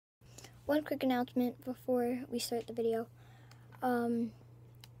one quick announcement before we start the video.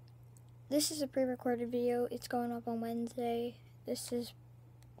 This is a pre-recorded video. It's going up on Wednesday. This is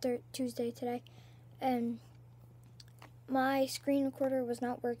Tuesday today. And my screen recorder was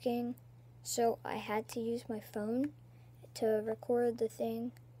not working, so I had to use my phone to record the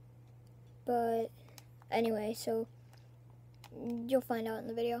thing. But anyway, so you'll find out in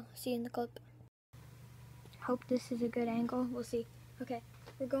the video. See you in the clip. Hope this is a good angle. We'll see. Okay,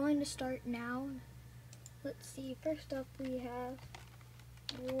 we're going to start now. Let's see. First up, we have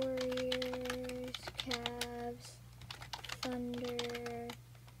Warriors, Cavs, Thunder,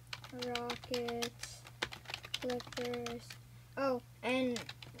 Rockets, Clippers. Oh, and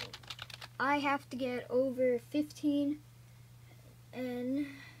I have to get over 15, and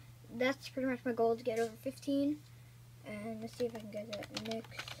that's pretty much my goal, to get over 15. And let's see if I can get that.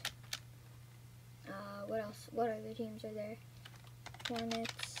 Knicks. What else? What other teams are there?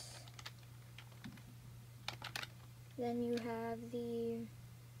 Hornets. Then you have the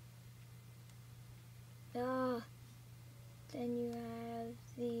then you have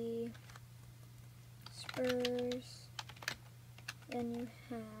the Spurs. Then you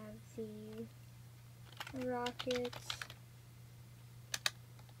have the Rockets.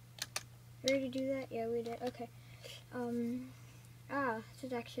 We already do that? Yeah, we did. Okay. This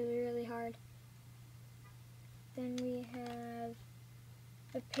is actually really hard. Then we have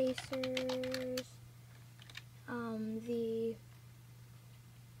the Pacers.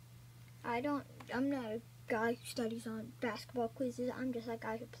 I'm not a guy who studies on basketball quizzes. I'm just a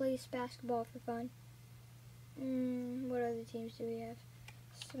guy who plays basketball for fun. What other teams do we have?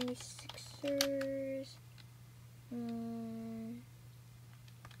 76ers.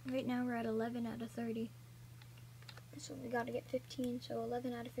 Right now we're at 11 out of 30. So we gotta get 15, so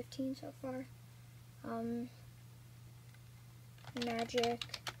 11 out of 15 so far. Magic.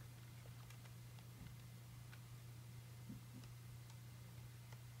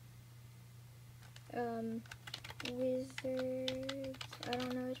 Wizards. I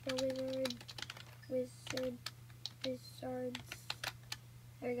don't know how to spell wizard. Wizards.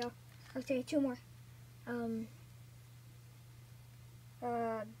 There we go. Okay, 2 more.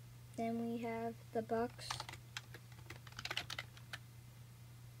 Then we have the Bucks.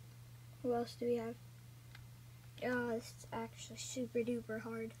 Who else do we have? This is actually super duper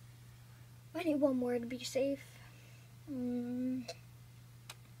hard. I need one more to be safe.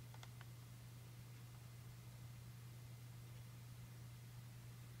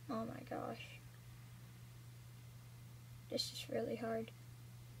 Oh my gosh. This is really hard.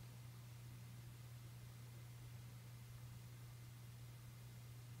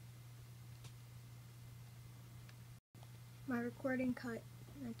 My recording cut.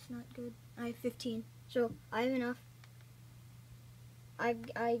 That's not good. I have 15. So I have enough. I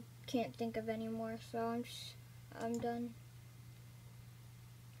can't think of any more, so I'm done.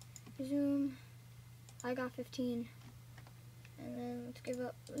 Zoom. I got 15. And then let's give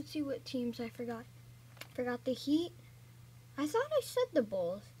up. Let's see what teams I forgot. Forgot the Heat. I thought I said the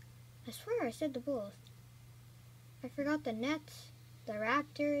Bulls. I swear I said the Bulls. I forgot the Nets, the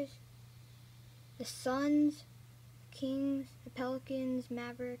Raptors, the Suns, Kings, the Pelicans,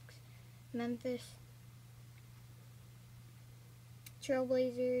 Mavericks, Memphis,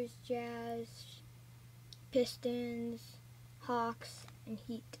 Trailblazers, Jazz, Pistons, Hawks, and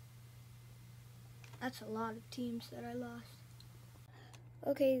Heat. That's a lot of teams that I lost.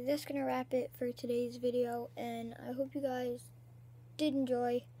 Okay, that's gonna wrap it for today's video, and I hope you guys did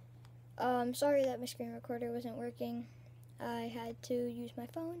enjoy. Sorry that my screen recorder wasn't working. I had to use my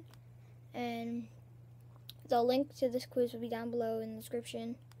phone, and the link to this quiz will be down below in the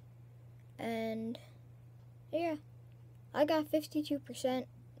description. And yeah, I got 52%,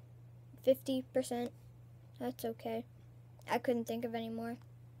 50%. That's okay. I couldn't think of any more.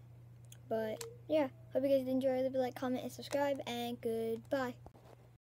 But yeah, hope you guys enjoy. Leave a like, comment, and subscribe, and goodbye.